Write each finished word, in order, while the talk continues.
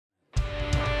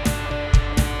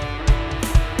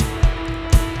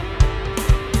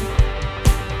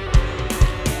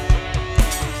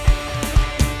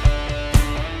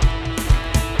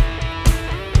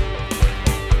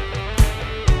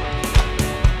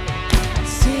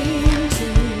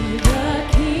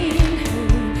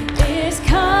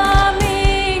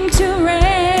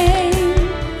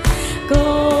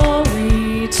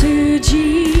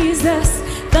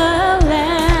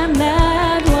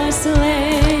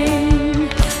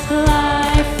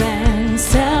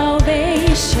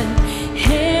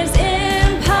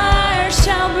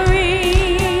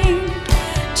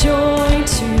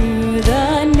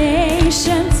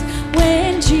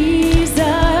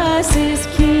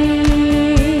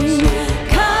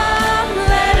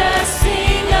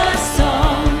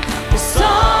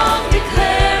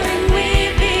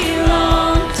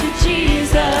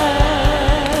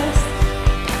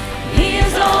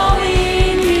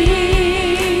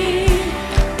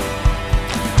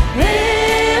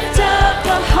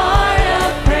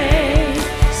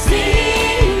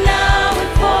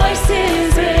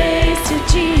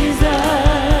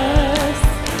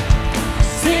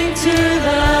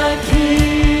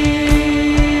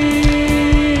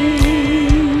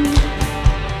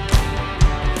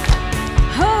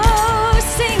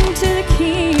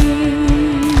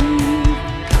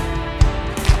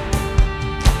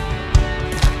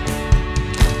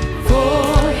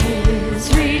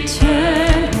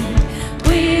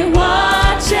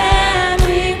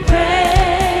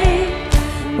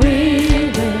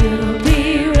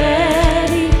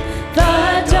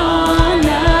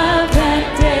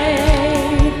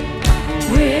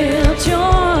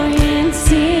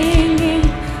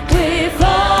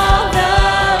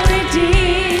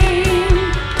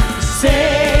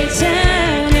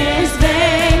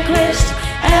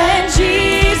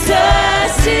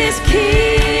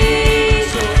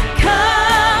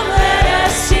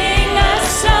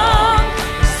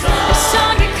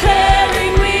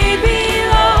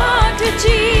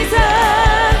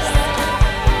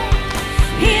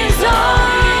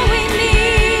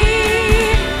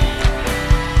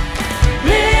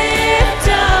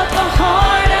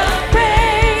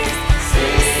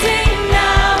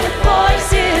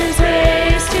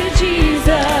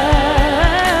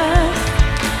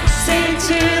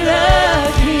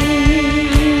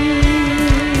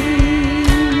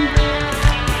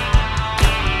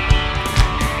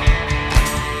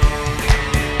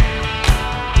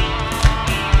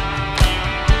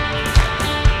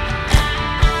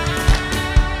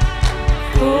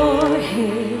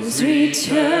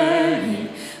journey.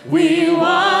 We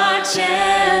watch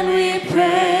and we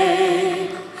pray.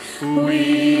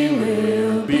 We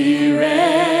will be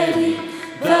ready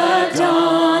the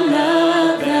dawn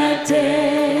of that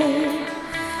day.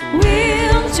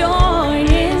 We'll join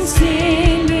in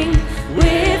singing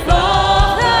with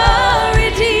all the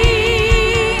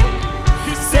redeemed.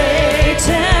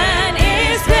 Satan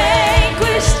is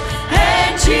vanquished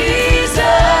and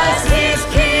Jesus is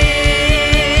King.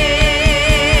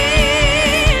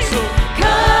 So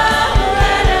come,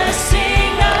 let us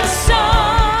sing a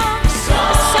song,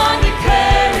 a song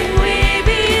declaring we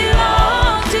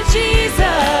belong to Jesus.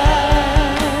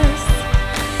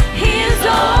 He is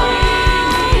all we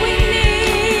need.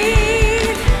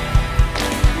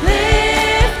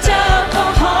 Lift up a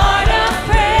heart of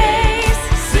praise.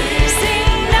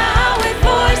 Sing now with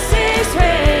voices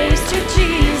raised to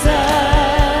Jesus.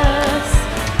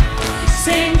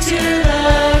 Sing to the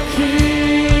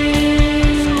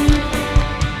King.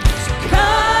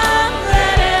 Come,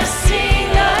 let us sing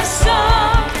a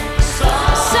song,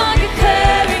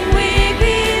 declaring we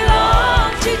belong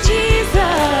to Jesus.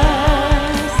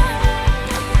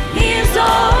 He is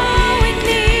all we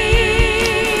need.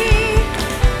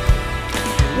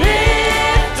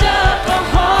 Lift up a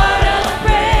heart of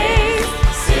praise.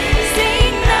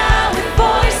 Sing now with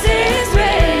voices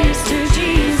raised to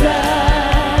Jesus.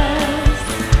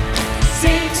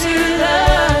 Sing to the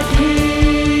King.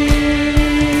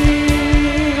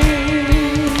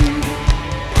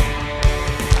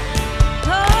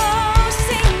 Oh,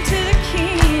 sing to the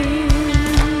King.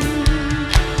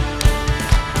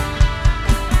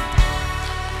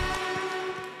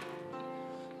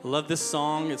 I love this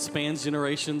song. It spans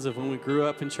generations of when we grew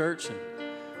up in church, and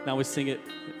now we sing it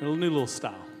in a new little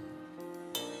style.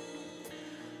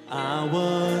 I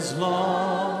was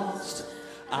lost,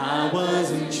 I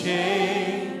was in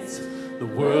chains, the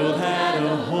world had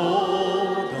a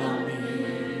hold on me.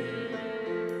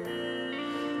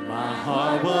 My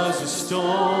heart was a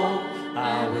stone,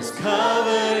 I was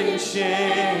covered in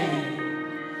shame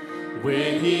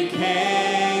when He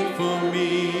came for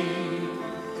me.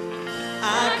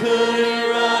 I couldn't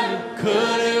run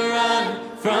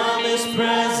from His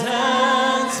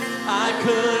presence. I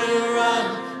couldn't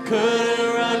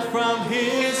run from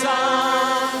His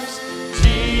arms.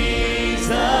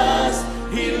 Jesus,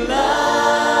 He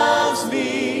loves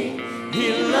me. He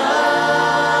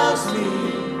loves me.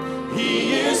 He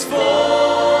is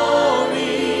for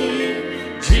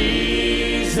me.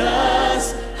 Jesus,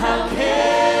 how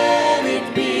can it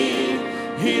be?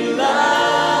 He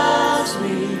loves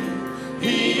me.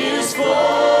 He is for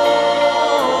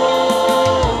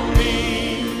me.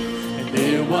 And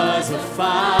there was a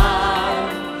fire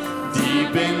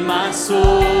deep in my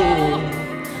soul.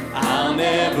 I'll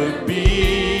never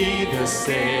be the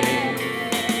same.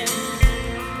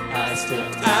 I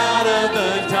stepped out of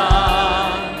the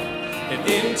dark and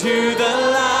into the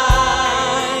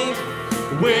light.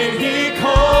 When He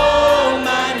called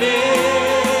my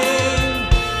name,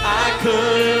 I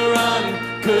couldn't run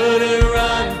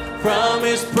from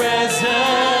His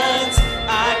presence.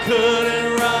 I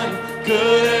couldn't run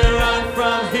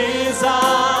from His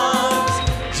arms.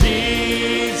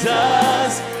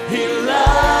 Jesus, He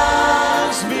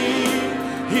loves me.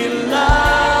 He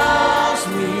loves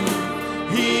me.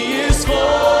 He is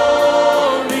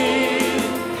for me.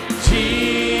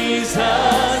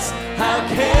 Jesus, how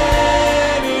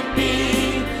can it be?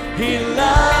 He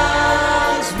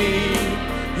loves me.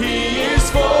 He is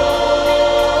for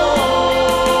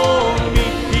me.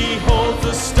 He holds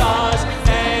the stars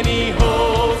and He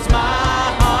holds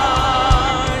my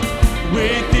heart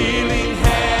with healing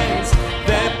hands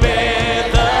that bear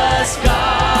the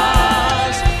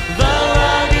scars. The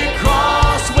rugged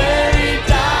cross where He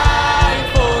died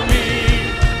for me,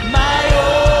 my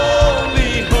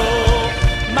only hope,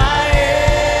 my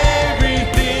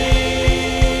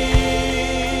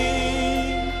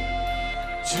everything.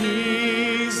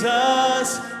 Jesus,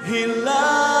 He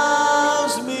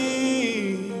loves me.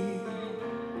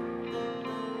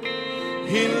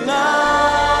 He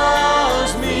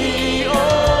loves me.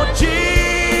 Oh,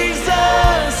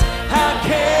 Jesus, how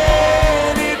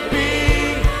can it be?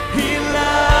 He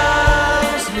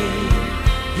loves me.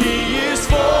 He is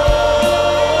for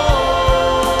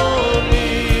me.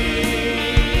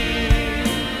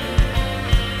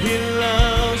 He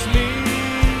loves me.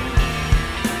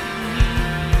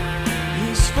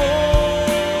 He's for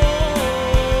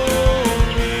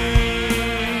me.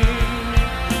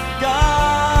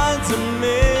 God's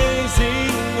amazing.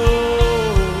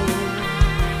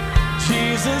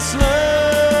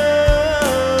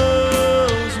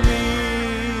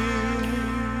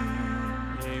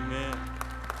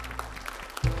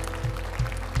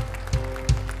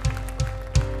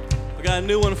 got a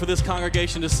new one for this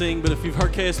congregation to sing, but if you've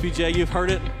heard KSBJ, you've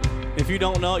heard it. If you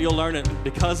don't know it, you'll learn it.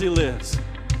 Because He lives.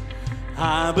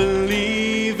 I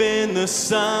believe in the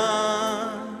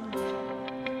Son.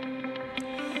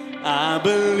 I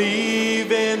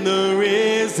believe in the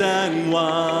risen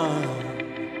one.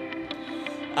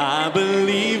 I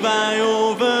believe I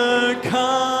overcome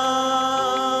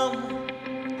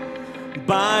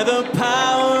by the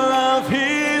power of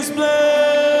His blood.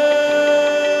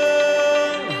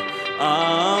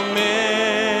 Amen.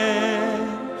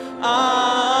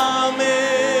 Amen.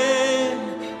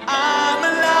 I'm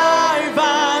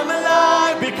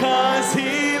alive because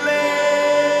He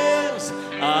lives.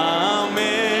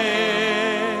 Amen.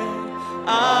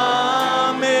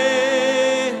 Amen.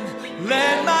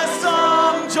 Let my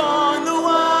song join the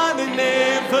one that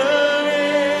never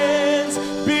ends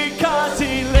because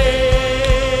He lives.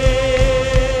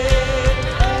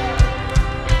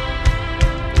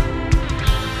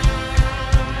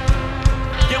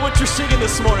 Get what you're singing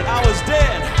this morning. I was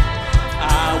dead.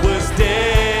 I was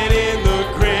dead in the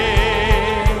grave.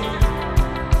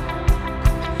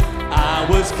 I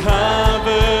was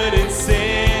covered in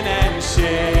sin and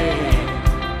shame.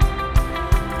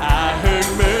 I heard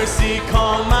mercy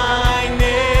call my name.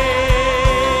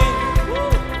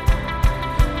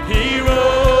 He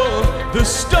rolled the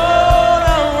stone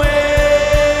away.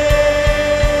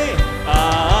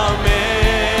 Amen.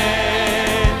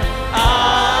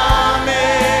 Amen.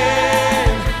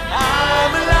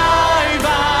 I'm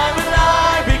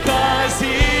alive because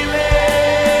He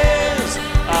lives.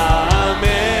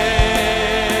 Amen.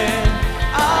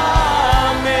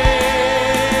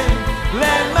 Amen.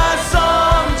 Let my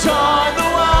song join the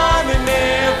one that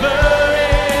never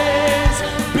ends.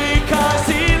 Because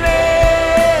He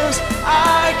lives,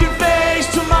 I can face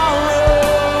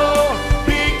tomorrow.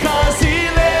 Because He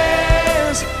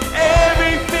lives,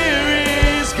 every fear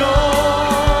is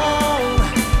gone.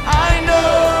 I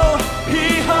know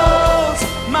He holds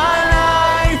my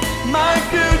life, my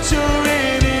future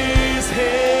in His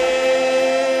hand.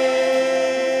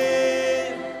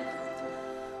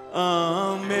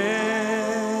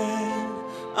 Amen.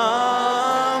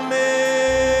 Amen.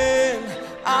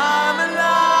 I'm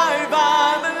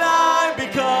alive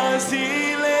because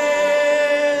He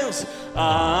lives.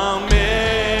 Amen.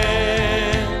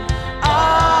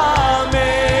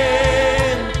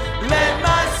 Amen. Let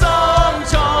my song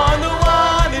join the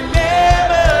one that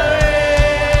never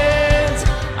ends.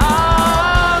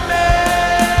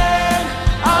 Amen.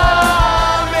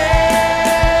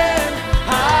 Amen.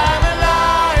 I'm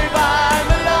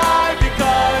alive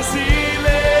because He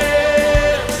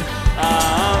lives.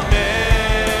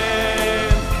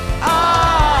 Amen.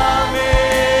 Amen.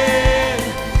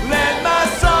 Let my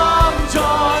song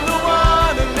join the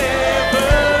one that never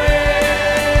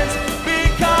ends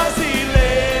because He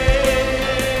lives.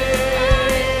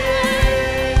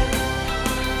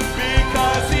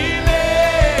 Because He lives.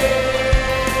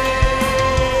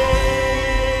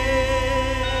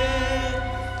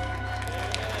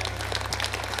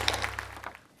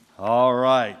 All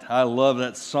right. I love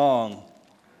that song.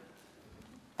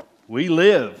 We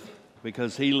live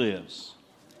because He lives.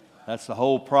 That's the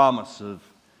whole promise of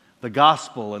the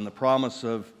gospel and the promise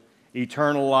of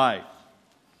eternal life.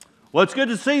 Well, it's good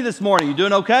to see you this morning. You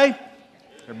doing okay?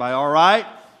 Everybody all right?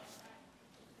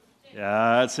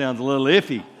 Yeah, that sounds a little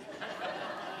iffy.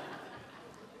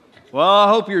 Well, I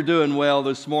hope you're doing well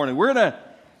this morning. We're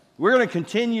gonna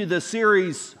continue the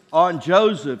series on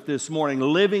Joseph this morning,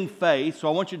 Living Faith. So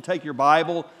I want you to take your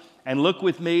Bible and look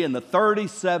with me in the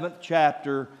 37th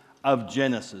chapter of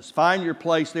Genesis. Find your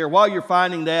place there. While you're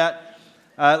finding that,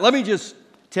 let me just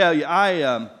tell you,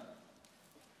 I've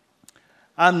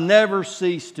never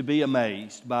ceased to be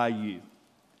amazed by you.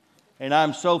 And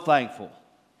I'm so thankful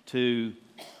to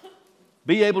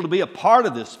be able to be a part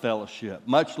of this fellowship,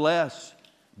 much less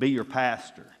be your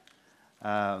pastor.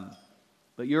 But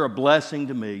you're a blessing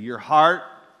to me. Your heart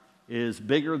is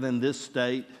bigger than this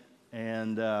state,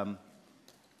 and I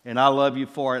love you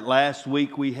for it. Last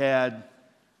week we had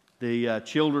the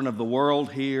children of the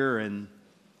world here, and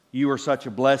you were such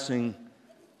a blessing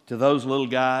to those little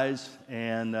guys.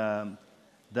 And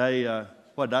they,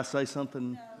 what, did I say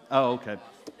something? Oh, okay.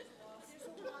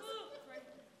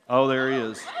 Oh, there he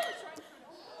is.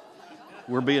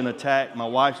 We're being attacked. My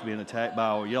wife's being attacked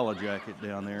by a yellow jacket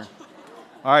down there.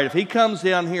 All right, if he comes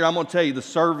down here, I'm going to tell you the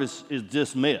service is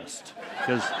dismissed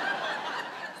because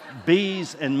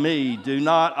bees and me do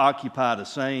not occupy the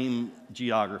same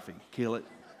geography. Kill it.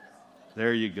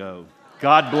 There you go.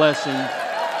 God bless him.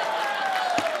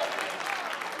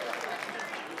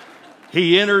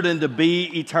 He entered into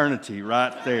bee eternity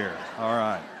right there.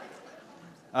 All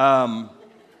right.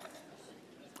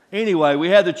 Anyway, we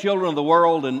had the children of the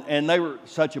world, and they were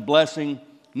such a blessing.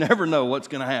 Never know what's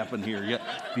going to happen here.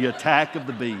 The attack of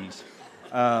the bees.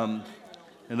 And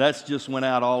that's just went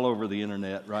out all over the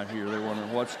internet right here. They're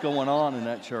wondering what's going on in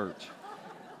that church.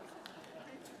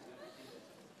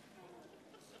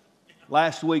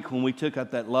 Last week when we took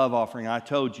up that love offering, I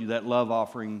told you that love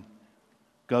offering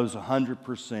goes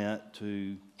 100%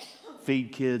 to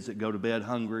feed kids that go to bed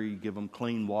hungry, give them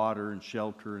clean water and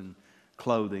shelter and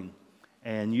clothing.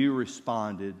 And you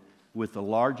responded with the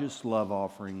largest love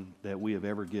offering that we have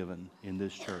ever given in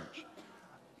this church.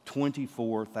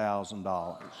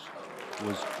 $24,000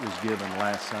 was given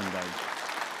last Sunday.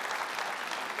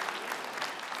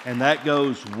 And that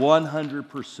goes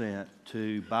 100%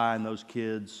 to buying those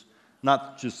kids,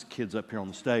 not just kids up here on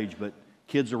the stage, but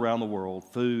kids around the world,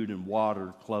 food and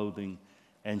water, clothing,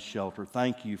 and shelter.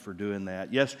 Thank you for doing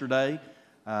that. Yesterday,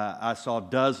 I saw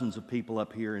dozens of people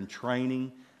up here in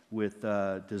training with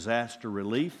disaster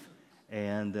relief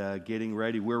and getting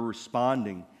ready. We're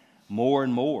responding more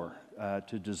and more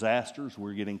to disasters.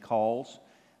 We're getting calls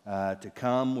to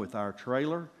come with our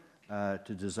trailer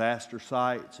to disaster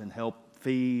sites and help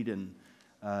feed and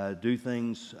do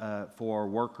things for our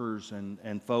workers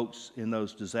and folks in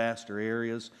those disaster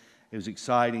areas. It was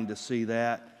exciting to see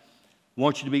that. I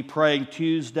want you to be praying.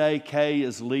 Tuesday, Kay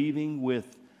is leaving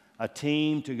with a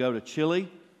team to go to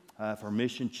Chile for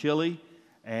Mission Chile,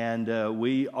 and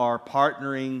we are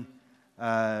partnering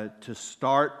to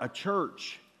start a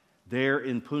church there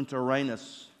in Punta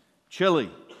Arenas, Chile,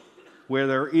 where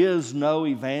there is no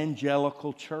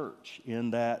evangelical church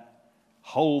in that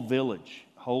whole village,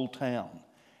 whole town.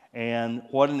 And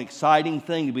what an exciting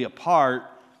thing to be a part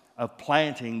of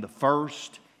planting the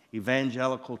first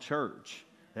evangelical church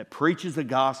that preaches the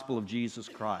gospel of Jesus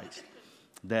Christ,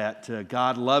 that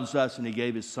God loves us and He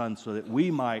gave His Son so that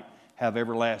we might have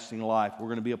everlasting life. We're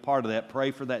going to be a part of that.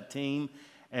 Pray for that team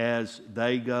as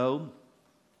they go.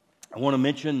 I want to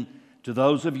mention to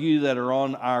those of you that are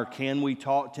on our Can We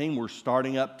Talk team, we're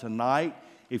starting up tonight.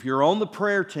 If you're on the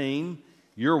prayer team,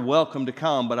 you're welcome to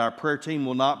come, but our prayer team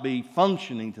will not be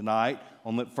functioning tonight.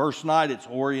 On the first night, it's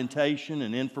orientation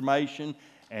and information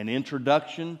and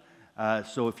introduction.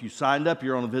 So if you signed up,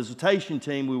 you're on a visitation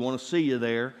team, we want to see you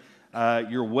there.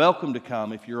 You're welcome to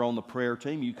come. If you're on the prayer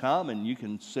team, you come and you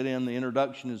can sit in the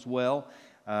introduction as well.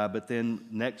 But then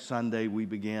next Sunday, we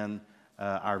begin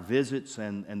our visits,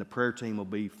 and the prayer team will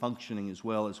be functioning as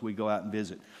well as we go out and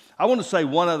visit. I want to say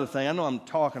one other thing. I know I'm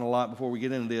talking a lot before we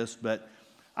get into this, but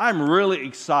I'm really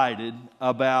excited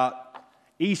about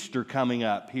Easter coming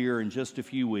up here in just a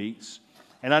few weeks.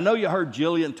 And I know you heard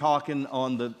Jillian talking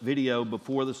on the video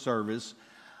before the service.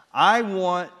 I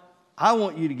want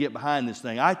you to get behind this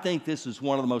thing. I think this is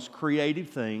one of the most creative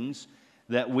things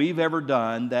that we've ever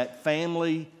done, that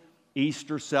family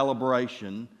Easter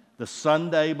celebration, the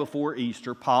Sunday before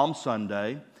Easter, Palm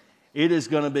Sunday. It is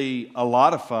going to be a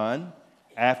lot of fun.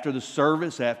 After this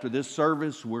service,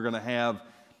 we're going to have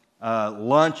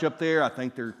lunch up there. I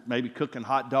think they're maybe cooking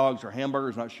hot dogs or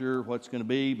hamburgers. Not sure what's going to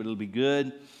be, but it'll be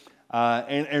good.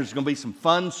 And there's going to be some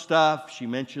fun stuff. She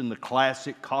mentioned the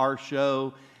classic car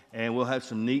show, and we'll have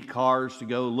some neat cars to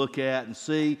go look at and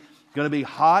see. Going to be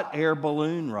hot air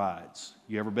balloon rides.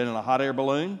 You ever been in a hot air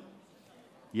balloon?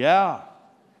 Yeah.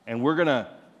 And we're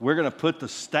gonna put the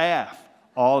staff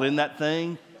all in that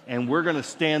thing, and we're gonna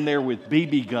stand there with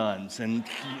BB guns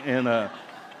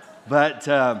but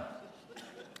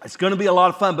it's going to be a lot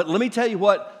of fun. But let me tell you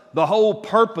what the whole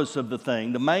purpose of the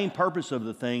thing, the main purpose of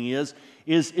the thing is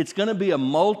it's going to be a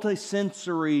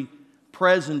multi-sensory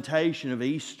presentation of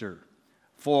Easter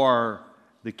for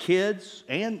the kids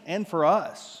and for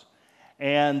us.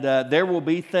 And there will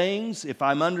be things, if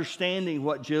I'm understanding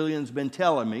what Jillian's been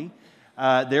telling me,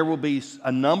 there will be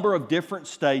a number of different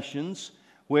stations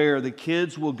where the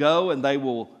kids will go and they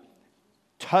will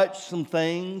touch some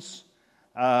things.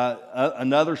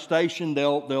 Another station,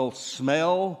 they'll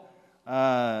smell.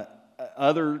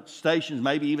 Other stations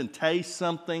maybe even taste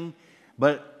something.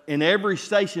 But in every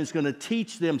station, it's going to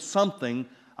teach them something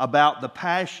about the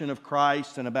passion of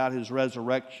Christ and about His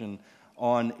resurrection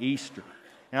on Easter.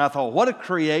 And I thought, what a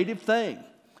creative thing.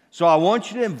 So I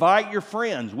want you to invite your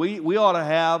friends. We ought to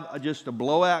have just a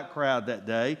blowout crowd that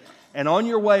day. And on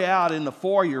your way out in the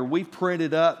foyer, we've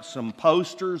printed up some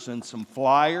posters and some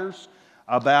flyers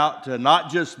about not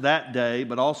just that day,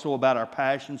 but also about our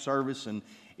Passion Service and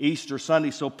Easter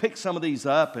Sunday. So pick some of these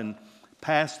up and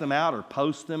pass them out or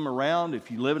post them around. If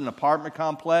you live in an apartment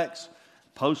complex,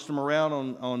 post them around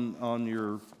on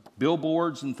your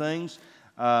billboards and things.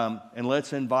 And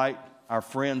let's invite our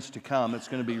friends to come. It's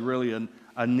going to be really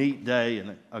a neat day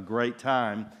and a great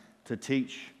time to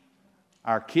teach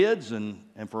our kids and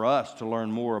for us to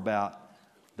learn more about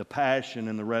the passion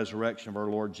and the resurrection of our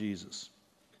Lord Jesus.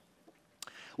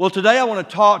 Well, today I want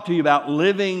to talk to you about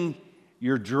living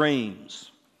your dreams.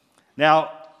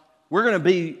 Now, we're going to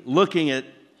be looking at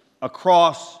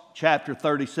across chapter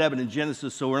 37 in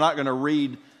Genesis, so we're not going to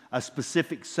read a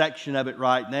specific section of it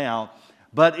right now,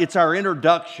 but it's our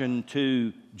introduction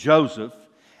to Joseph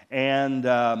and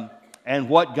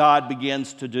what God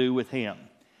begins to do with him.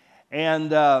 And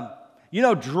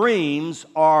dreams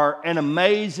are an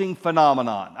amazing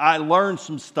phenomenon. I learned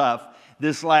some stuff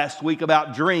this last week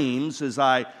about dreams as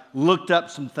I looked up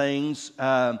some things,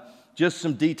 just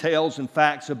some details and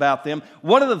facts about them.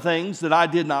 One of the things that I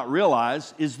did not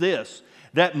realize is this,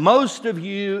 that most of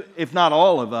you, if not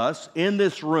all of us, in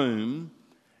this room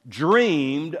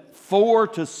dreamed 4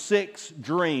 to 6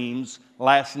 dreams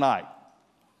last night.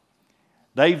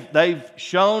 They've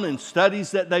shown in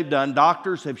studies that they've done,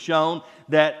 doctors have shown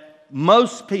that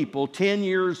most people 10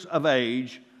 years of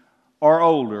age or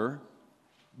older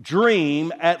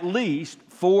dream at least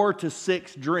 4 to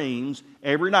 6 dreams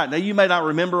every night. Now, you may not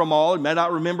remember them all. You may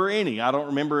not remember any. I don't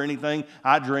remember anything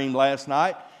I dreamed last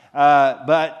night,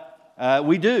 but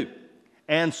we do.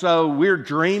 And so we're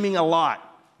dreaming a lot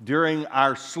during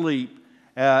our sleep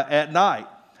at night.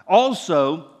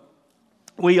 Also,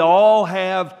 we all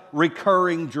have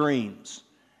recurring dreams.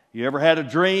 You ever had a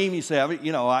dream? You say,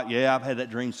 I've had that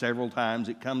dream several times.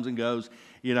 It comes and goes,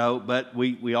 but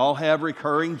we all have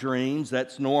recurring dreams.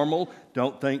 That's normal.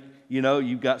 Don't think,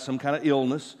 you've got some kind of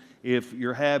illness if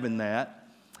you're having that.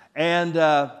 And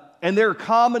there are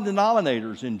common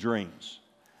denominators in dreams.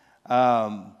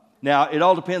 Now, it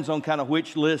all depends on kind of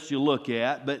which list you look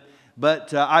at,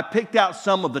 but I picked out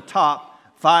some of the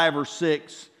top 5 or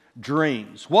 6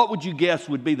 dreams. What would you guess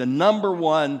would be the number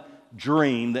one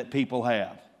dream that people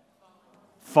have?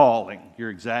 Falling. You're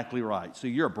exactly right. So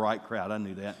you're a bright crowd. I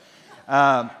knew that.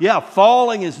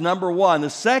 Falling is number one. The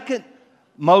second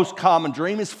most common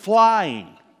dream is flying.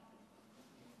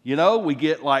 We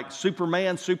get like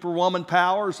Superman, Superwoman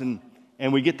powers, and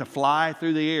we get to fly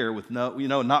through the air with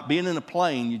not being in a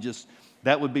plane.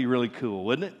 That would be really cool,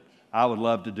 wouldn't it? I would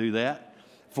love to do that.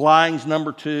 Flying's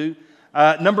number 2.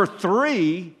 Number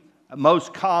 3,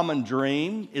 most common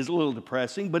dream is a little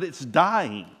depressing, but it's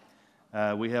dying.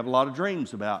 We have a lot of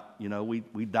dreams about,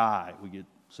 we die, we get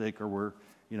sick or we're,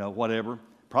 whatever.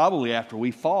 Probably after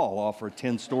we fall off a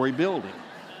 10-story building,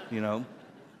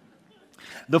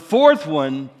 The fourth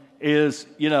one is,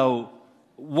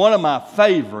 one of my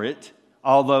favorite,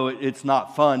 although it's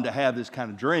not fun to have this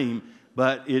kind of dream,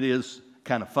 but it is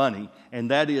kind of funny,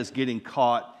 and that is getting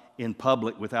caught in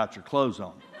public without your clothes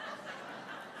on.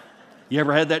 You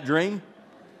ever had that dream?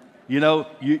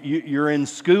 You're in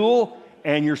school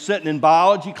and you're sitting in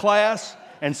biology class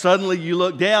and suddenly you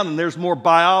look down and there's more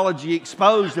biology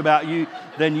exposed about you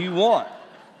than you want.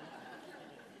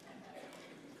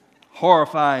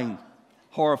 Horrifying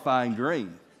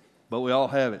dream, but we all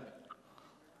have it.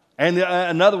 And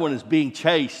another one is being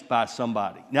chased by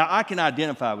somebody. Now, I can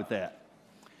identify with that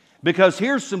because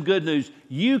here's some good news.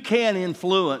 You can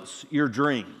influence your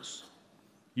dreams.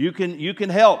 You can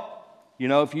help.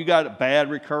 If you got a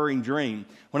bad recurring dream.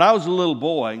 When I was a little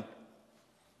boy,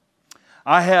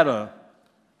 I had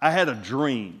a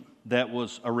dream that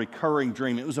was a recurring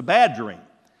dream. It was a bad dream.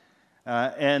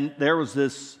 And there was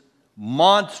this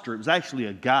monster. It was actually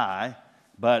a guy,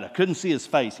 but I couldn't see his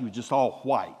face. He was just all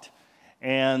white.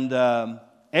 And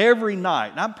every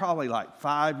night, and I'm probably like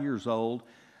 5 years old,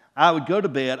 I would go to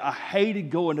bed. I hated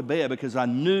going to bed because I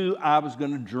knew I was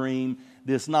going to dream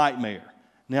this nightmare.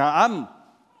 Now,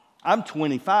 I'm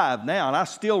 25 now, and I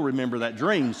still remember that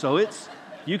dream. So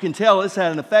you can tell it's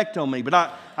had an effect on me.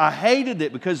 But I hated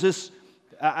it because this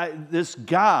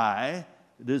guy,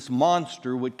 this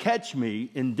monster, would catch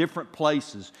me in different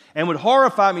places and would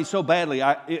horrify me so badly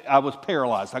I was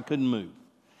paralyzed. I couldn't move.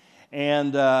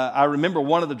 And I remember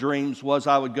one of the dreams was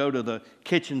I would go to the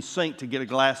kitchen sink to get a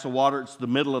glass of water. It's the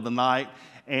middle of the night,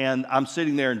 and I'm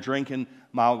sitting there and drinking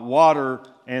my water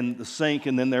and the sink,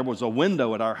 and then there was a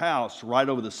window at our house right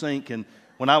over the sink. And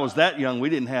when I was that young, we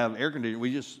didn't have air conditioning.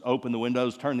 We just opened the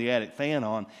windows, turned the attic fan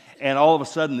on, and all of a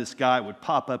sudden this guy would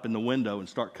pop up in the window and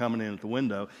start coming in at the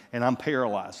window, and I'm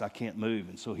paralyzed. I can't move,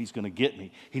 and so he's going to get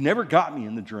me. He never got me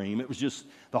in the dream. It was just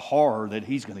the horror that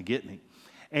he's going to get me.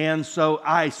 And so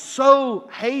I so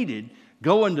hated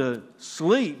going to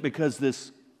sleep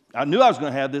because I knew I was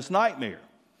going to have this nightmare,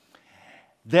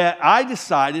 that I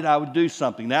decided I would do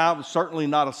something. Now, I was certainly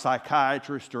not a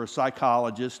psychiatrist or a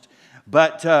psychologist,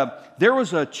 but there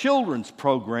was a children's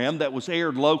program that was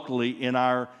aired locally in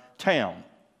our town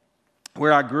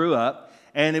where I grew up,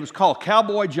 and it was called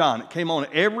Cowboy John. It came on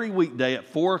every weekday at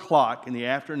 4 o'clock in the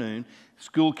afternoon.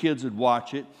 School kids would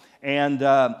watch it. And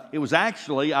it was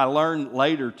actually, I learned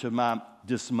later to my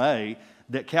dismay,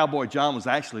 that Cowboy John was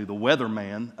actually the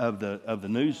weatherman of the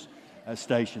news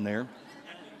station there.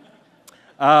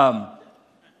 But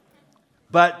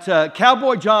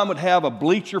Cowboy John would have a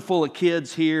bleacher full of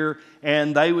kids here,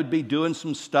 and they would be doing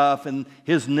some stuff, and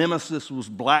his nemesis was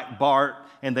Black Bart,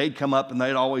 and they'd come up and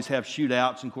they'd always have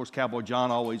shootouts, and of course Cowboy John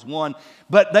always won.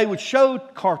 But they would show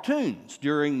cartoons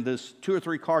during this, 2 or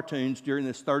 3 cartoons during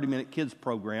this 30-minute kids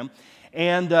program.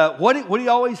 And what he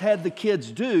always had the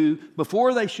kids do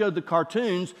before they showed the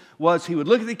cartoons was he would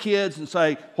look at the kids and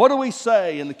say, "What do we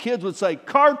say?" And the kids would say,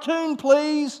 "Cartoon,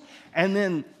 please." And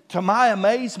then, to my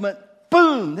amazement,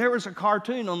 boom, there was a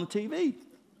cartoon on the TV.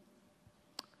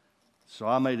 So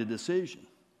I made a decision.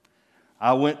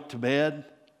 I went to bed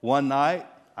one night.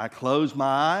 I closed my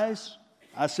eyes.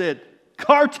 I said,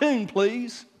 "Cartoon,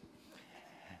 please."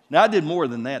 Now, I did more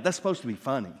than that. That's supposed to be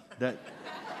funny.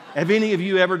 Have any of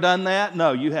you ever done that?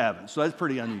 No, you haven't. So that's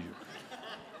pretty unusual.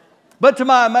 But to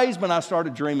my amazement, I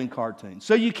started dreaming cartoons.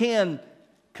 So you can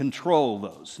control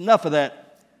those. Enough of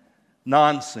that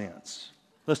nonsense.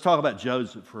 Let's talk about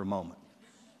Joseph for a moment.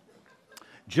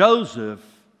 Joseph,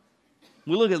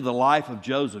 we look at the life of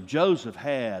Joseph. Joseph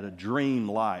had a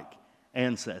dream-like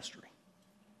ancestry.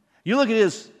 You look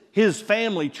at his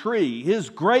family tree. His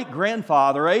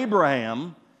great-grandfather,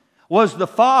 Abraham, was the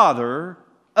father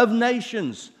of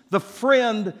nations, the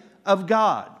friend of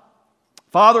God,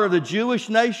 father of the Jewish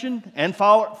nation and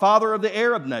father of the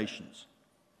Arab nations.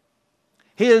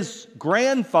 His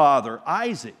grandfather,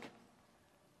 Isaac,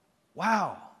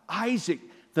 wow, Isaac,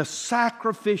 the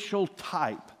sacrificial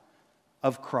type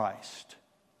of Christ.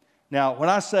 Now, when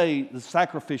I say the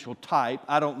sacrificial type,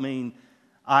 I don't mean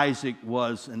Isaac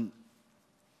was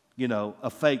a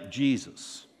fake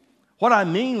Jesus. What I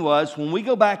mean was, when we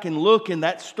go back and look in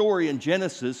that story in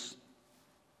Genesis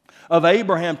of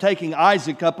Abraham taking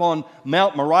Isaac up on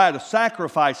Mount Moriah to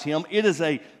sacrifice him, it is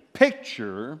a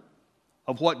picture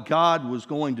of what God was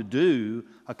going to do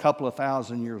a couple of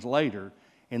thousand years later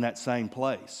in that same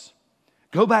place.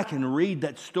 Go back and read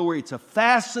that story. It's a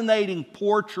fascinating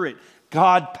portrait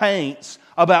God paints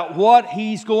about what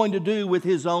He's going to do with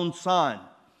His own son.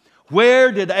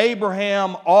 Where did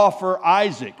Abraham offer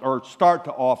Isaac, or start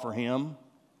to offer him?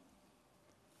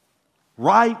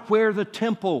 Right where the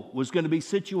temple was going to be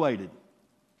situated.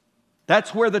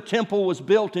 That's where the temple was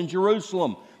built in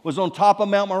Jerusalem, was on top of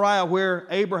Mount Moriah, where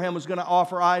Abraham was going to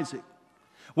offer Isaac.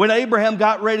 When Abraham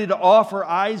got ready to offer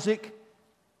Isaac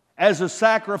as a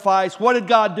sacrifice, what did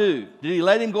God do? Did He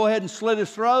let him go ahead and slit his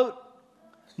throat?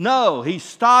 No, He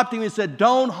stopped him and said,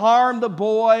 "Don't harm the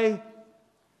boy."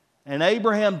 And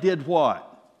Abraham did what?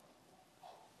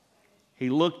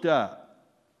 He looked up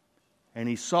and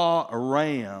he saw a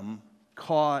ram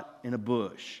caught in a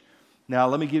bush. Now,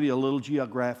 let me give you a little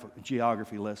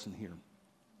geography lesson here.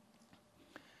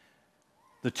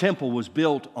 The temple was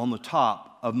built on the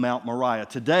top of Mount Moriah.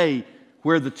 Today,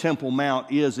 where the Temple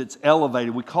Mount is, it's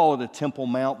elevated. We call it a Temple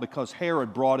Mount because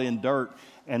Herod brought in dirt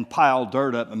and piled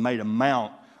dirt up and made a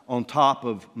mount on top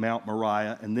of Mount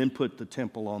Moriah and then put the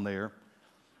temple on there.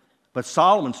 But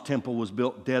Solomon's temple was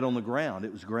built dead on the ground.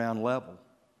 It was ground level.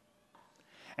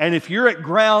 And if you're at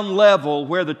ground level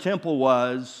where the temple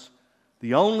was,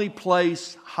 the only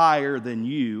place higher than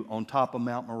you on top of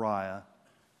Mount Moriah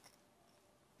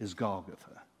is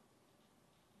Golgotha.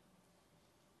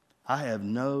 I have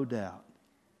no doubt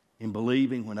in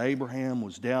believing when Abraham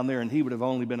was down there, and he would have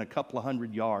only been a couple of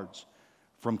 100 yards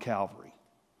from Calvary.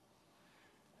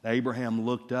 Abraham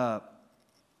looked up,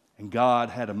 and God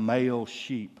had a male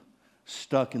sheep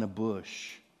stuck in a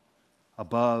bush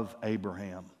above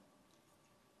Abraham.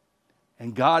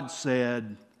 And God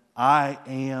said, "I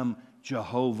am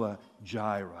Jehovah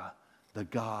Jireh, the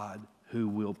God who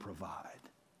will provide."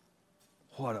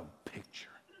 What a picture.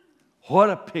 What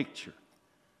a picture.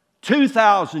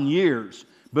 2,000 years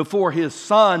before His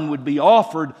son would be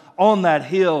offered on that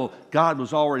hill, God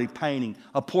was already painting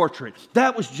a portrait.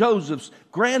 That was Joseph's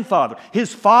grandfather.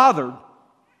 His father,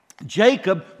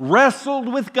 Jacob,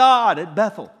 wrestled with God at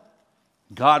Bethel.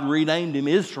 God renamed him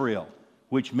Israel,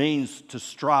 which means to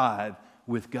strive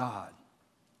with God.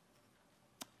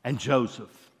 And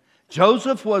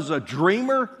Joseph was a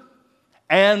dreamer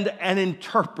and an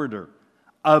interpreter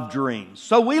of dreams.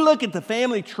 So we look at the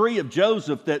family tree of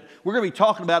Joseph that we're going to be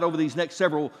talking about over these next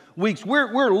several weeks.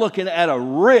 We're looking at a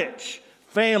rich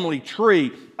family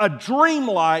tree, a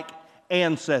dreamlike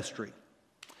ancestry.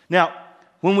 Now,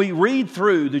 when we read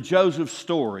through the Joseph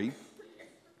story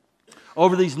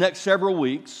over these next several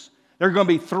weeks, there are going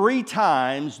to be 3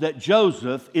 times that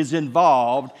Joseph is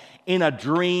involved in a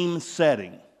dream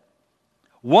setting.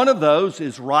 One of those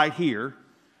is right here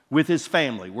with his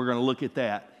family. We're going to look at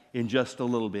that in just a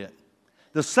little bit.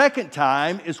 The second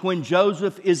time is when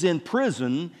Joseph is in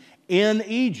prison in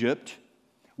Egypt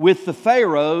with the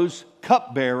Pharaoh's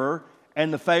cupbearer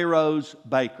and the Pharaoh's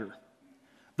baker.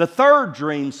 The third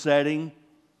dream setting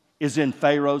is in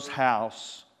Pharaoh's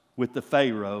house with the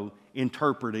Pharaoh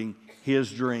interpreting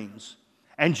his dreams.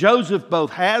 And Joseph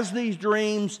both has these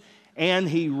dreams and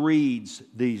he reads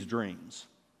these dreams.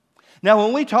 Now,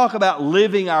 when we talk about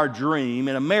living our dream,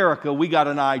 in America, we got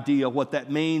an idea of what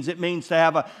that means. It means to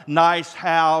have a nice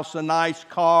house, a nice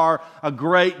car, a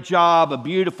great job, a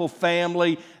beautiful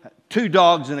family, 2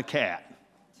 dogs and a cat.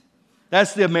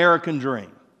 That's the American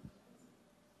dream.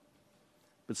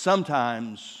 But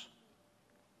sometimes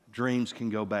dreams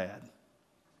can go bad.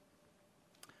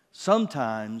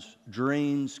 Sometimes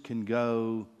dreams can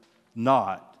go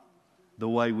not the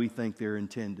way we think they're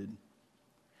intended.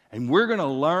 And we're going to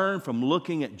learn from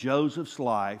looking at Joseph's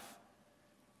life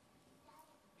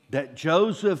that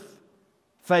Joseph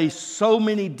faced so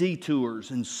many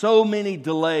detours and so many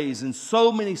delays and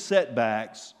so many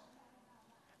setbacks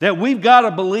that we've got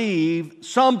to believe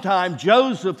sometime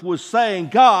Joseph was saying,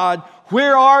 God,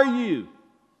 where are you?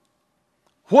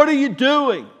 What are you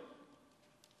doing?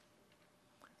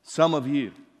 Some of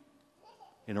you,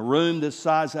 in a room this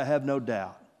size, I have no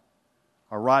doubt,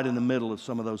 are right in the middle of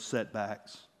some of those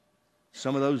setbacks,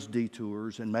 some of those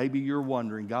detours, and maybe you're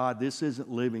wondering, God, this isn't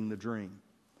living the dream.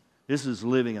 This is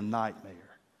living a nightmare.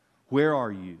 Where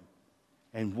are you?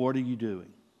 And what are you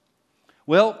doing?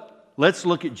 Well, let's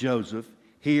look at Joseph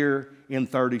here in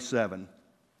 37.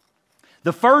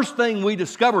 The first thing we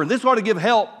discover, and this ought to give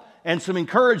help and some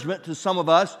encouragement to some of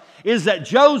us, is that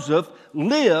Joseph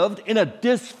lived in a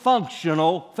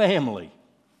dysfunctional family.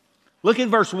 Look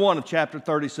in verse 1 of chapter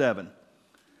 37. It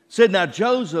said, now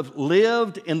Joseph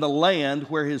lived in the land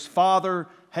where his father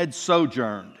had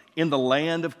sojourned, in the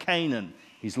land of Canaan.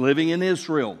 He's living in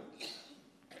Israel.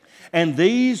 And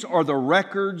these are the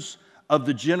records of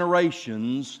the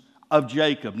generations of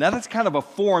Jacob. Now that's kind of a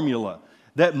formula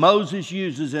that Moses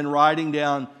uses in writing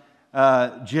down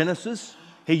Genesis.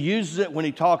 He uses it when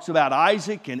he talks about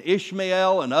Isaac and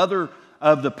Ishmael and other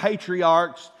of the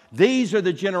patriarchs. These are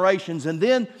the generations. And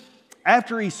then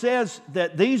after he says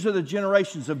that these are the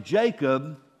generations of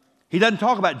Jacob, he doesn't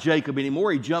talk about Jacob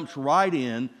anymore. He jumps right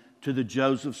in to the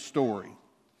Joseph story.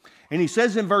 And he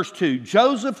says in verse 2,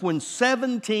 Joseph when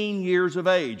 17 years of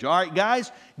age. All right,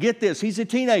 guys, get this. He's a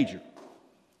teenager.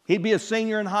 He'd be a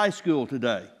senior in high school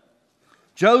today.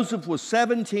 Joseph was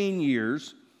 17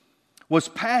 years, was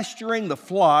pasturing the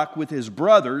flock with his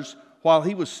brothers while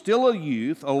he was still a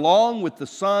youth, along with the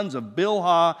sons of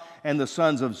Bilhah and the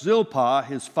sons of Zilpah,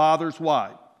 his father's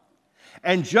wife.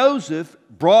 And Joseph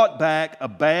brought back a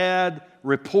bad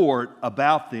report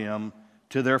about them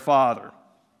to their father.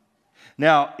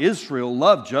 Now, Israel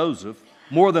loved Joseph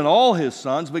more than all his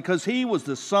sons because he was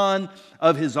the son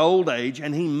of his old age,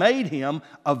 and he made him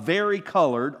a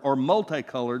varicolored or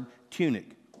multicolored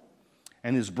tunic.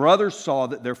 And his brothers saw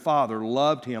that their father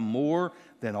loved him more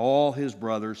than all his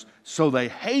brothers, so they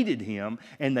hated him,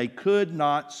 and they could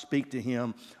not speak to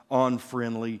him on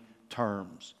friendly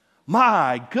terms.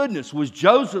 My goodness, was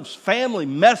Joseph's family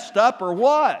messed up or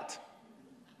what?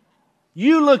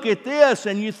 You look at this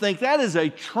and you think that is a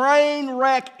train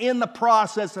wreck in the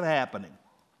process of happening.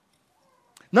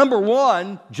 Number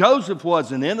one, Joseph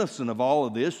wasn't innocent of all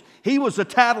of this. He was a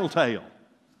tattletale.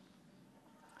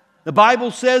 The Bible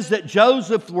says that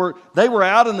they were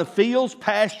out in the fields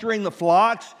pasturing the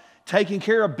flocks, taking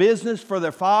care of business for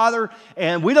their father.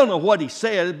 And we don't know what he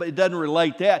said, but it doesn't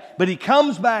relate that. But he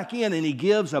comes back in and he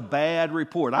gives a bad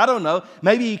report. I don't know.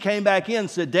 Maybe he came back in and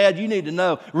said, Dad, you need to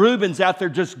know Reuben's out there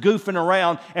just goofing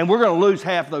around and we're going to lose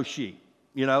half those sheep.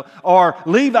 You know, or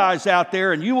Levi's out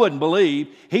there and you wouldn't believe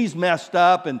he's messed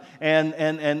up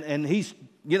and he's,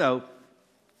 you know,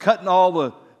 cutting all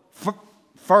the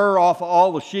fur off of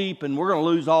all the sheep and we're going to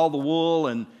lose all the wool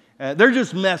and they're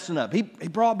just messing up. He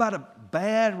brought about a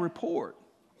bad report.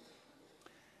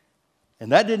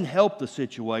 And that didn't help the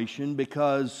situation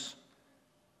because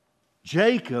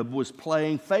Jacob was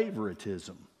playing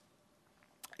favoritism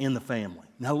in the family.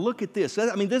 Now look at this.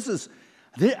 I mean, this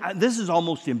is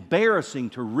almost embarrassing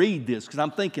to read this because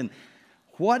I'm thinking,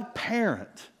 what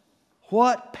parent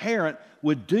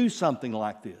would do something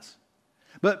like this?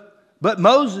 But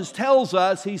Moses tells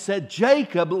us, he said,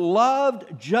 Jacob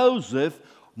loved Joseph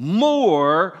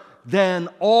more than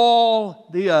all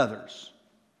the others.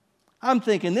 I'm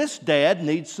thinking this dad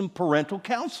needs some parental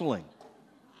counseling,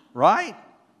 right?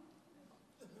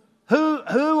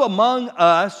 Who among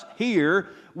us here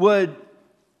would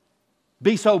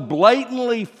be so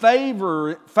blatantly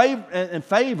favor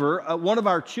one of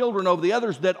our children over the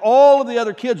others that all of the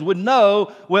other kids would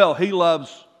know, well, he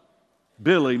loves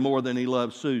Billy more than he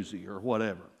loves Susie or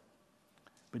whatever?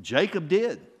 But Jacob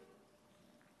did.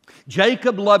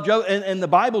 Jacob loved Joseph, and the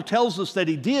Bible tells us that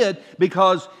he did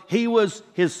because he was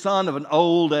his son of an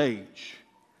old age.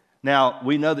 Now,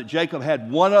 we know that Jacob had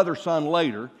one other son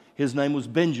later. His name was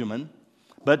Benjamin.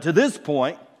 But to this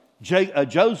point,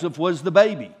 Joseph was the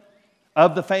baby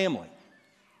of the family.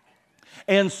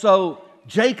 And so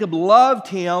Jacob loved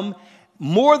him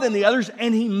more than the others,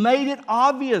 and he made it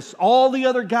obvious. All the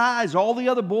other guys, all the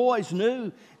other boys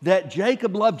knew that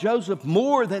Jacob loved Joseph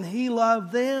more than he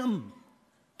loved them.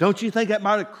 Don't you think that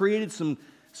might have created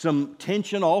some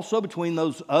tension also between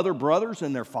those other brothers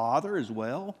and their father as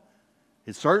well?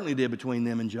 It certainly did between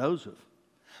them and Joseph.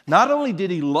 Not only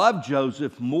did he love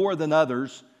Joseph more than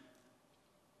others,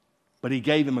 but he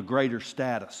gave him a greater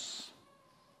status.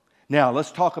 Now,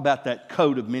 let's talk about that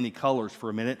coat of many colors for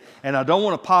a minute. And I don't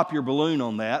want to pop your balloon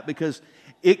on that because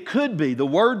it could be, the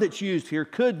word that's used here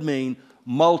could mean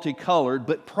multicolored,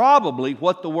 but probably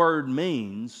what the word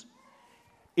means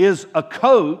is a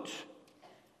coat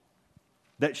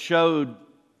that showed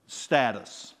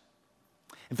status.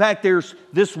 In fact,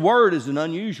 this word is an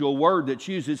unusual word that's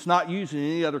used. It's not used in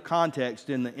any other context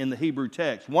in the Hebrew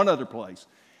text, one other place.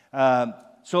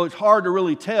 So it's hard to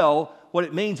really tell what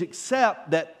it means,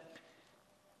 except that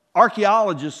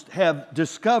archaeologists have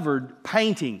discovered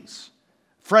paintings,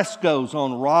 frescoes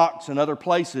on rocks and other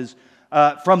places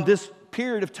from this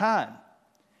period of time.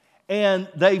 And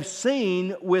they've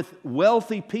seen with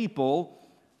wealthy people,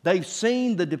 they've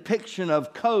seen the depiction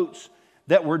of coats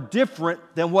that were different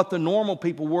than what the normal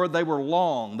people were. They were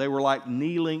long. They were like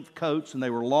knee-length coats, and they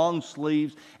were long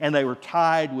sleeves, and they were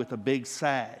tied with a big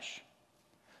sash.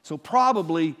 So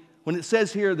probably, when it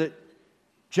says here that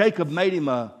Jacob made him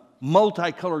a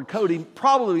multicolored coat, he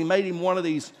probably made him one of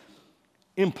these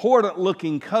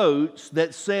important-looking coats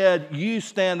that said, you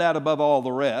stand out above all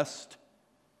the rest.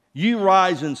 You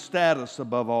rise in status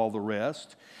above all the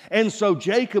rest. And so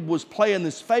Jacob was playing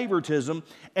this favoritism,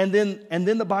 and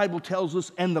then the Bible tells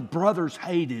us, and the brothers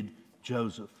hated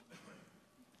Joseph.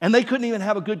 And they couldn't even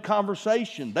have a good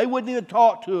conversation. They wouldn't even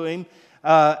talk to him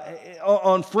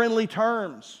on friendly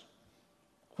terms.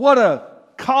 What a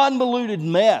convoluted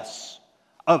mess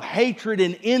of hatred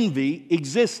and envy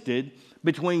existed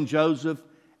between Joseph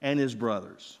and his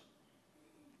brothers.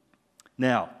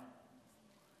 Now,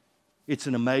 it's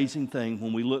an amazing thing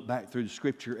when we look back through the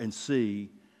Scripture and see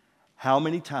how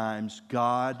many times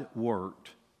God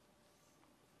worked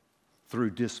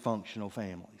through dysfunctional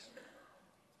families.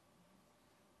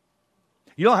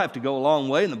 You don't have to go a long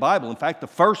way in the Bible. In fact, the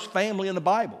first family in the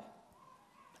Bible,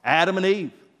 Adam and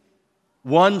Eve,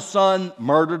 one son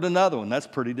murdered another one. That's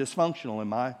pretty dysfunctional in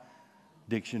my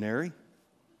dictionary.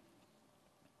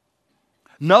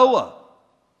 Noah,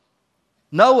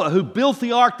 who built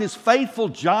the ark, this faithful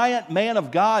giant man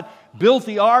of God, built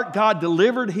the ark. God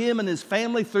delivered him and his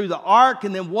family through the ark.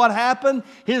 And then what happened?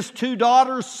 His two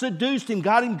daughters seduced him,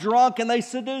 got him drunk, and they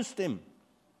seduced him.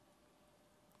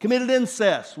 Committed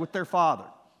incest with their father.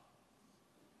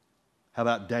 How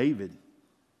about David?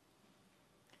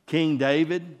 King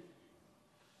David,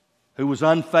 who was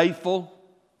unfaithful,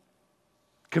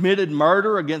 committed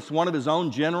murder against one of his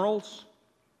own generals,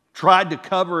 tried to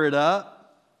cover it up.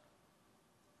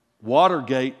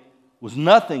 Watergate was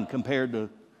nothing compared to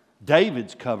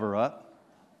David's cover-up.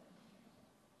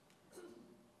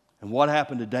 And what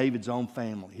happened to David's own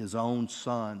family? His own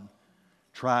son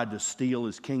tried to steal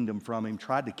his kingdom from him,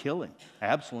 tried to kill him.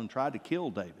 Absalom tried to kill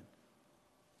David.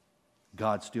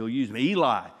 God still used him.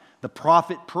 Eli, the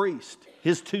prophet priest,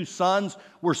 his two sons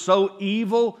were so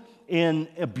evil in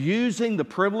abusing the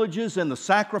privileges and the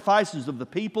sacrifices of the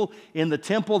people in the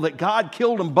temple that God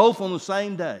killed them both on the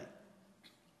same day.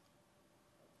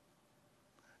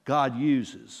 God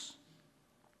uses.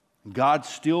 God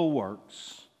still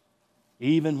works,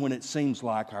 even when it seems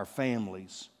like our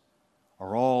families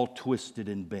are all twisted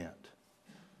and bent.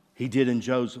 He did in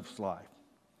Joseph's life.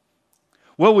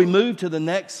 Well, we move to the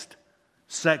next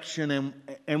section,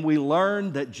 and we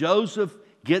learn that Joseph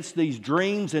gets these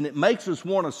dreams, and it makes us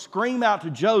want to scream out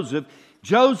to Joseph,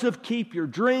 Joseph, keep your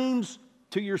dreams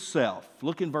to yourself.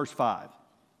 Look in verse 5.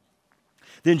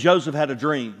 Then Joseph had a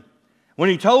dream. When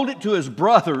he told it to his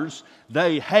brothers,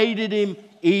 they hated him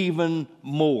even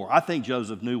more. I think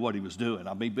Joseph knew what he was doing.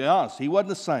 I mean, be honest, he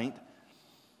wasn't a saint.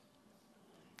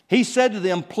 He said to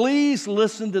them, please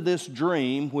listen to this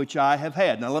dream which I have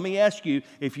had. Now let me ask you,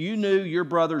 if you knew your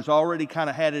brothers already kind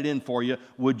of had it in for you,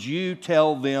 would you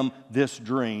tell them this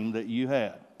dream that you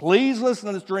had? Please listen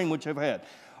to this dream which I've had.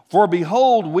 For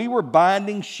behold, we were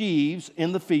binding sheaves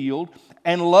in the field,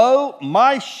 and lo,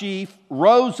 my sheaf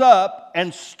rose up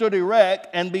and stood erect,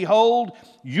 and behold,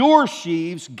 your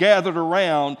sheaves gathered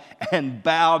around and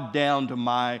bowed down to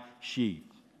my sheep.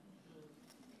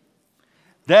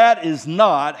 That is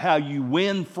not how you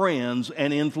win friends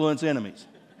and influence enemies.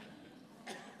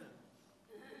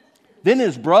 Then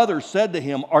his brothers said to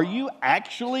him, are you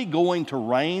actually going to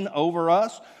reign over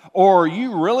us? Or are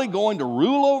you really going to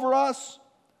rule over us?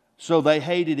 So they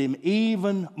hated him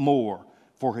even more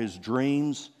for his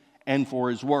dreams and for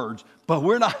his words. But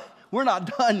we're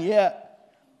not done yet.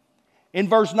 In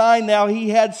verse 9, now he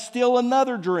had still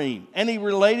another dream, and he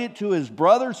related it to his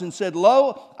brothers and said,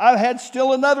 lo, I had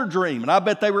still another dream. And I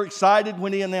bet they were excited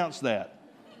when he announced that.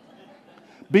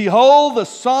 Behold, the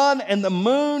sun and the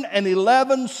moon and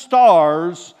 11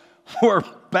 stars were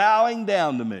bowing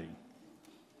down to me.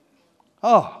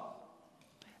 Oh,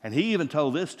 and he even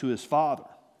told this to his father,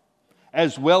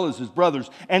 as well as his brothers.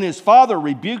 And his father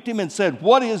rebuked him and said,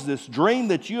 what is this dream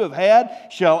that you have had?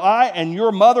 Shall I and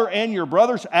your mother and your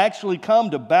brothers actually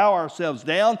come to bow ourselves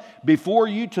down before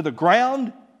you to the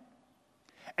ground?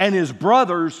 And his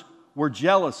brothers were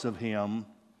jealous of him,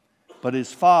 but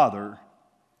his father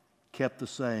kept the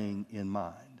saying in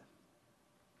mind.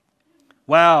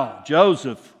 Wow,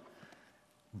 Joseph,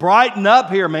 brighten up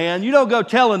here, man. You don't go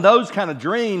telling those kind of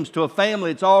dreams to a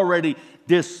family that's already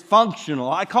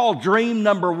dysfunctional. I call dream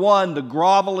number one the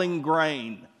groveling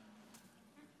grain.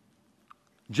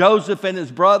 Joseph and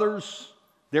his brothers,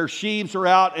 their sheaves are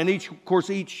out, and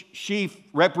each sheaf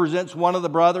represents one of the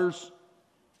brothers.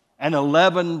 And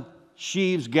 11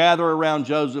 sheaves gather around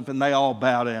Joseph, and they all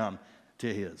bow down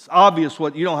to his. Obvious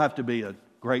what, you don't have to be a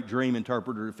great dream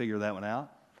interpreter to figure that one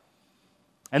out.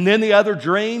 And then the other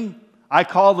dream, I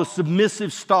call the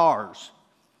submissive stars.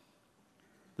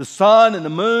 The sun and the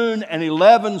moon and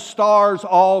 11 stars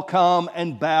all come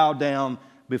and bow down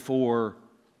before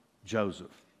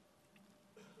Joseph.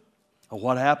 And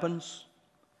what happens?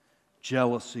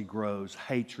 Jealousy grows,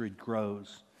 hatred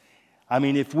grows. I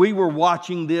mean, if we were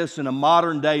watching this in a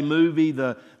modern day movie,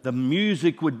 the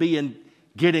music would be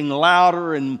getting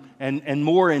louder and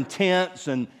more intense,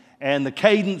 and the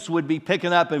cadence would be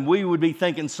picking up, and we would be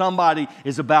thinking somebody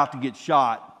is about to get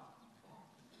shot.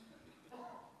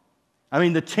 I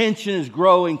mean, the tension is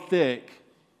growing thick.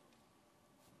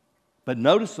 But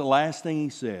notice the last thing he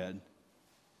said.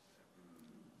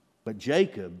 But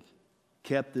Jacob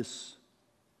kept this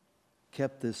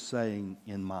saying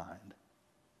in mind.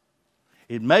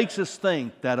 It makes us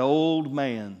think that old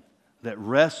man that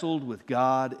wrestled with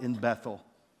God in Bethel,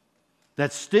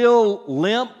 that still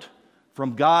limped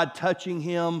from God touching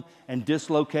him and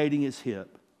dislocating his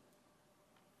hip,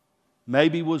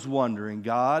 maybe was wondering,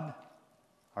 God,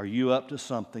 are you up to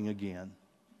something again?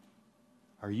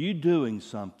 Are you doing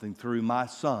something through my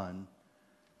son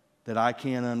that I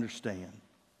can't understand?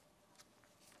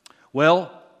 Well,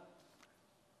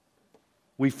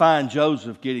 we find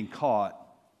Joseph getting caught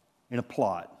in a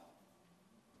plot.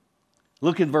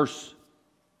 Look at verse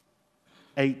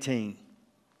 18.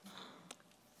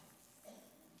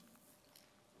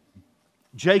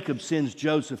 Jacob sends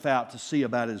Joseph out to see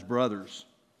about his brothers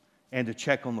and to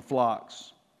check on the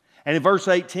flocks. And in verse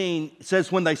 18, it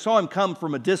says, when they saw him come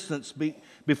from a distance,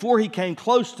 before he came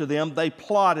close to them, they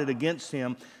plotted against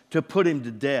him to put him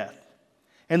to death.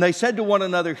 And they said to one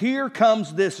another, here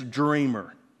comes this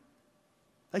dreamer.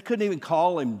 They couldn't even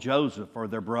call him Joseph or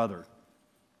their brother.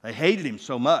 They hated him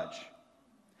so much.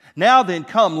 Now then,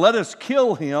 come, let us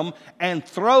kill him and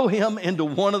throw him into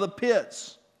one of the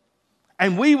pits.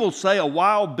 And we will say a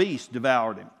wild beast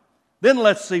devoured him. Then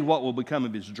let's see what will become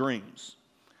of his dreams.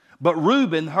 But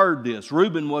Reuben heard this.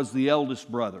 Reuben was the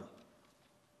eldest brother.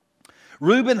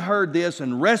 Reuben heard this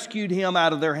and rescued him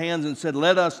out of their hands and said,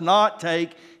 let us not take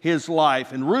his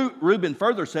life. And Reuben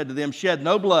further said to them, shed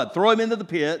no blood. Throw him into the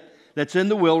pit that's in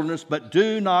the wilderness, but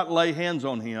do not lay hands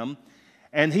on him.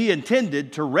 And he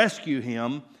intended to rescue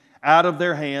him out of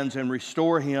their hands and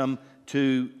restore him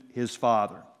to his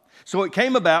father. So it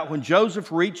came about when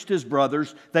Joseph reached his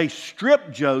brothers, they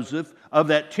stripped Joseph of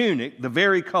that tunic, the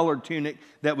very-colored tunic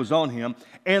that was on him,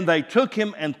 and they took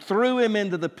him and threw him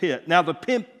into the pit. Now the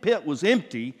pit was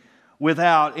empty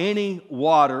without any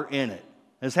water in it.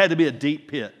 This had to be a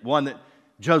deep pit, one that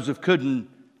Joseph couldn't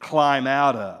climb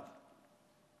out of.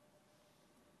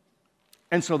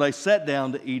 And so they sat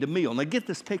down to eat a meal. Now get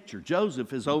this picture.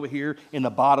 Joseph is over here in the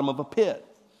bottom of a pit.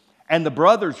 And the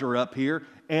brothers are up here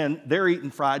and they're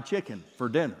eating fried chicken for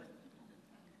dinner.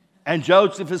 And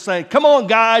Joseph is saying, come on,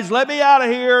 guys, let me out of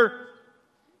here.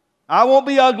 I won't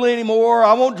be ugly anymore.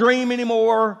 I won't dream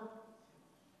anymore.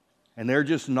 And they're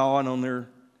just gnawing on their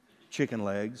chicken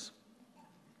legs.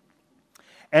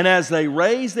 And as they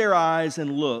raise their eyes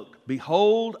and look,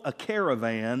 behold, a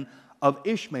caravan of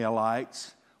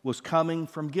Ishmaelites was coming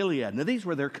from Gilead. Now, these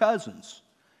were their cousins.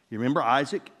 You remember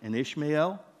Isaac and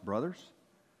Ishmael, brothers?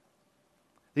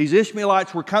 These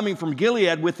Ishmaelites were coming from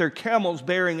Gilead with their camels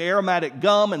bearing aromatic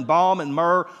gum and balm and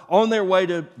myrrh on their way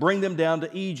to bring them down to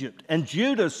Egypt. And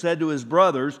Judah said to his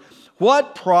brothers,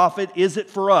 what profit is it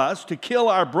for us to kill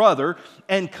our brother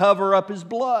and cover up his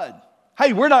blood?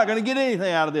 Hey, we're not going to get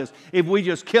anything out of this if we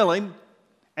just kill him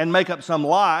and make up some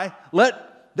lie.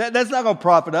 That's not going to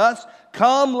profit us.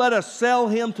 Come, let us sell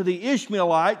him to the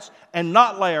Ishmaelites and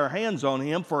not lay our hands on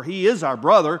him, for he is our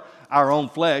brother, our own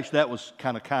flesh. That was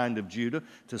kind of Judah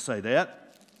to say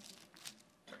that.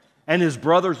 And his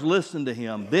brothers listened to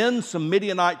him. Then some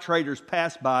Midianite traders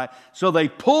passed by, so they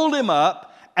pulled him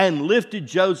up and lifted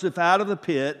Joseph out of the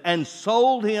pit and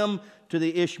sold him to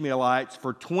the Ishmaelites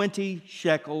for 20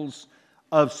 shekels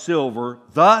of silver.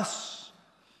 Thus,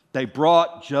 they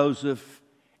brought Joseph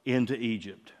into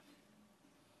Egypt.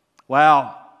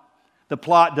 Wow, the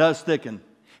plot does thicken.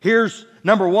 Here's,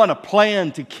 number one, a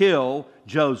plan to kill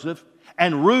Joseph.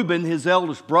 And Reuben, his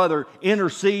eldest brother,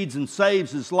 intercedes and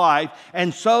saves his life.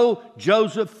 And so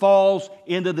Joseph falls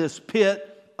into this pit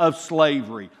of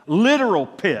slavery. Literal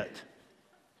pit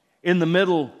in the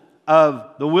middle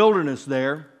of the wilderness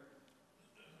there.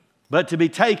 But to be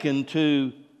taken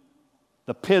to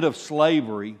the pit of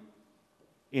slavery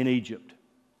in Egypt.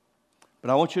 But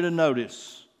I want you to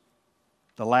notice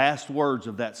the last words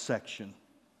of that section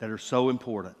that are so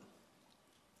important.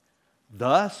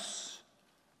 Thus,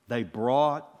 they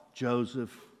brought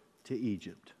Joseph to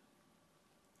Egypt.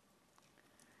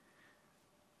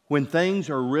 When things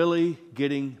are really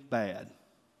getting bad,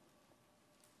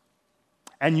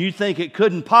 and you think it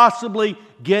couldn't possibly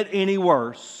get any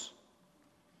worse,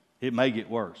 it may get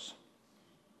worse.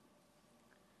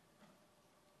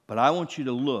 But I want you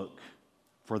to look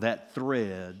for that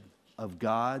thread of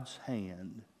God's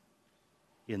hand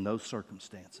in those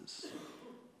circumstances.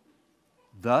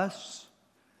 Thus,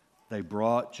 they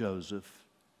brought Joseph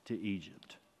to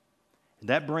Egypt. And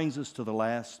that brings us to the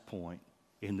last point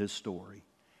in this story,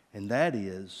 and that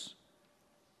is,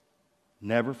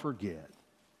 never forget,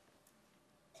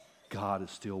 God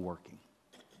is still working.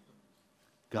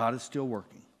 God is still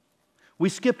working. We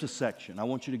skipped a section. I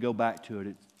want you to go back to it.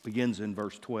 It begins in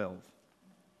verse 12.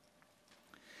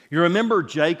 You remember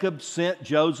Jacob sent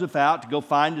Joseph out to go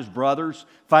find his brothers,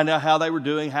 find out how they were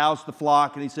doing, how's the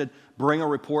flock, and he said, bring a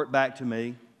report back to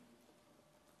me.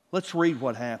 Let's read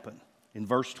what happened in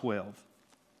verse 12. It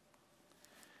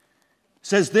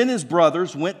says, then his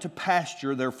brothers went to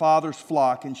pasture their father's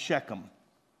flock in Shechem.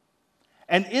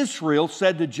 And Israel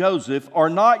said to Joseph, are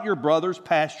not your brothers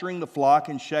pasturing the flock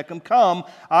in Shechem? Come,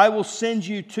 I will send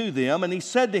you to them. And he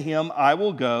said to him, I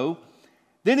will go.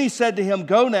 Then he said to him,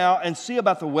 go now and see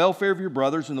about the welfare of your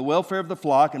brothers and the welfare of the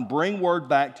flock, and bring word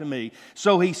back to me.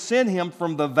 So he sent him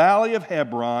from the valley of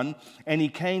Hebron, and he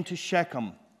came to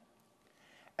Shechem.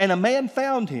 And a man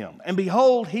found him, and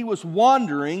behold, he was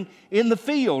wandering in the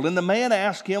field. And the man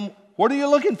asked him, what are you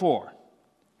looking for?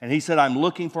 And he said, I'm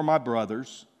looking for my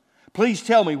brothers. Please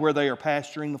tell me where they are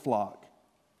pasturing the flock.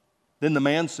 Then the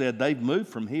man said, they've moved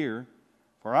from here,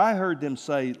 for I heard them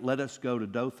say, let us go to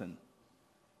Dothan.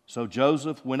 So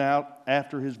Joseph went out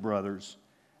after his brothers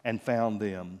and found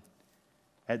them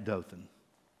at Dothan.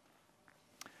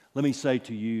 Let me say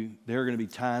to you, there are going to be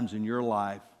times in your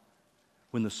life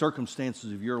when the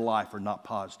circumstances of your life are not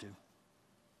positive.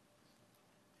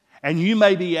 And you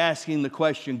may be asking the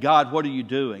question, God, what are you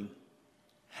doing?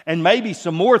 And maybe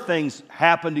some more things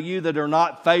happen to you that are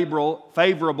not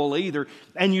favorable either.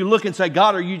 And you look and say,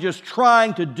 God, are you just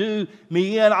trying to do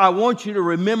me in? I want you to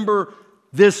remember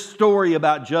this story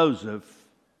about Joseph,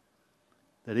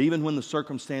 that even when the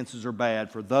circumstances are bad,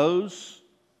 for those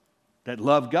that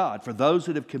love God, for those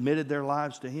that have committed their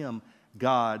lives to Him,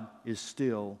 God is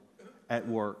still at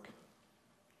work.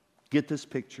 Get this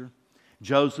picture.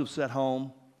 Joseph's at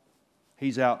home.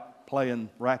 He's out playing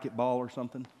racquetball or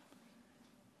something.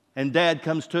 And Dad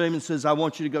comes to him and says, I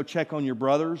want you to go check on your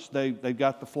brothers. They've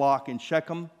got the flock in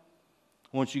Shechem.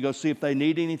 I want you to go see if they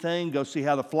need anything, go see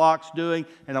how the flock's doing,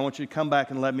 and I want you to come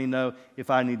back and let me know if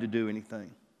I need to do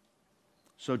anything.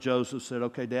 So Joseph said,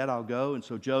 okay, Dad, I'll go. And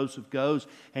so Joseph goes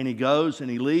and he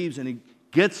leaves and he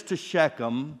gets to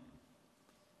Shechem,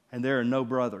 and there are no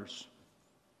brothers,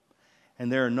 and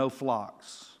there are no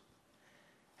flocks.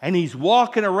 And he's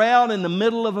walking around in the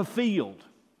middle of a field.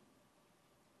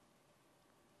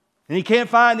 And he can't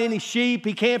find any sheep.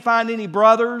 He can't find any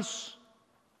brothers.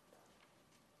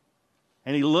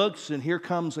 And he looks, and here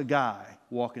comes a guy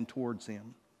walking towards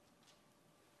him.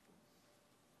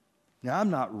 Now,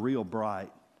 I'm not real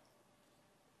bright,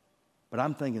 but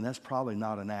I'm thinking that's probably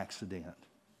not an accident.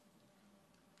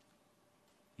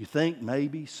 You think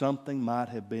maybe something might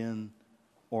have been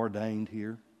ordained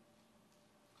here?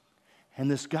 And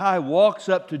this guy walks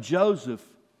up to Joseph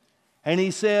and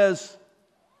he says,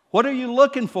 "What are you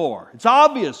looking for?" It's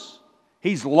obvious.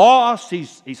 He's lost.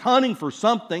 He's hunting for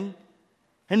something.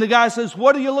 And the guy says,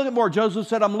 "What are you looking for?" Joseph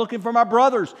said, "I'm looking for my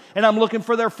brothers, and I'm looking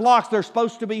for their flocks. They're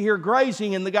supposed to be here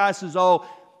grazing." And the guy says, "Oh,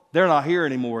 they're not here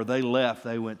anymore. They left.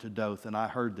 They went to Dothan. I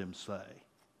heard them say."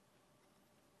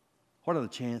 What are the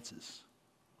chances?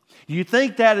 You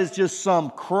think that is just some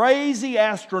crazy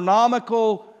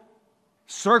astronomical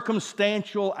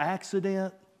circumstantial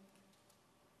accident?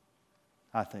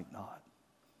 I think not.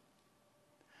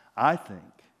 I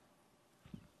think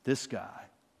this guy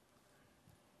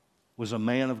was a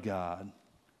man of God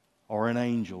or an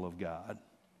angel of God,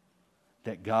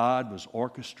 that God was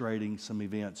orchestrating some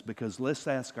events. Because let's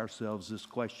ask ourselves this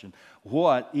question: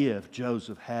 what if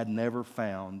Joseph had never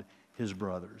found his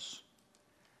brothers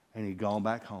and he'd gone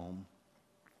back home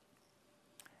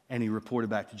and he reported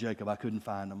back to Jacob, "I couldn't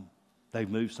find them. They've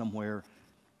moved somewhere.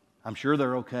 I'm sure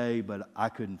they're okay, but I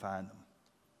couldn't find them."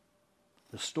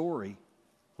 The story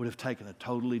would have taken a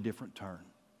totally different turn.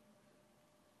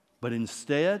 But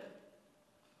instead,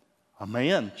 a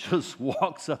man just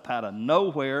walks up out of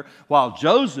nowhere while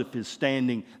Joseph is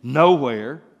standing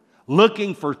nowhere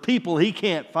looking for people he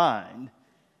can't find.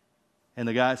 And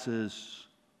the guy says,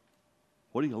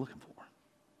 "What are you looking for?"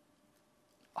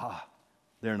 "Ah,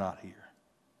 they're not here."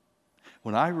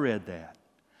 When I read that,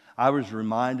 I was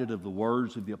reminded of the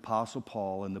words of the Apostle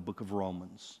Paul in the book of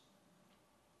Romans,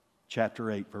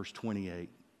 chapter 8, verse 28,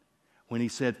 when he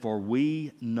said, "For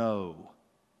we know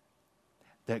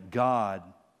that God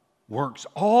works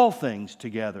all things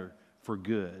together for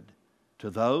good to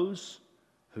those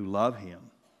who love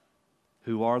Him,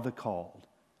 who are the called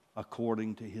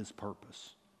according to His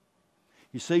purpose."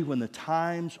 You see, when the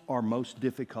times are most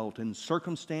difficult and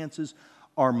circumstances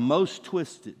are most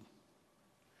twisted,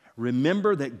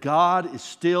 remember that God is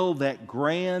still that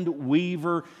grand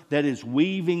weaver that is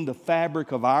weaving the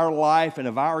fabric of our life and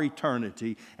of our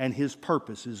eternity, and His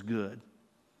purpose is good,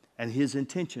 and His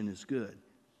intention is good.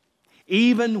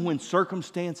 Even when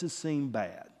circumstances seem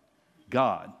bad,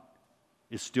 God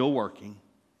is still working,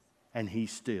 and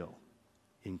He's still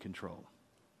in control.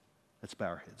 Let's bow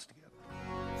our heads together.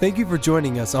 Thank you for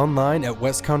joining us online at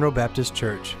West Conroe Baptist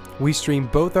Church. We stream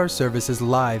both our services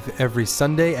live every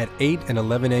Sunday at 8 and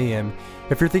 11 a.m.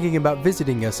 If you're thinking about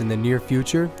visiting us in the near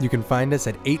future, you can find us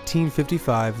at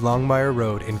 1855 Longmire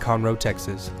Road in Conroe,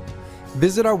 Texas.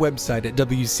 Visit our website at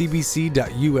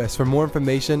wcbc.us for more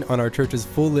information on our church's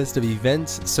full list of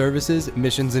events, services,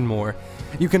 missions, and more.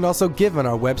 You can also give on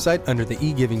our website under the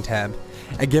e-giving tab.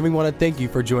 Again, we want to thank you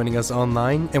for joining us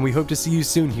online, and we hope to see you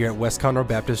soon here at West Conroe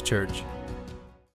Baptist Church.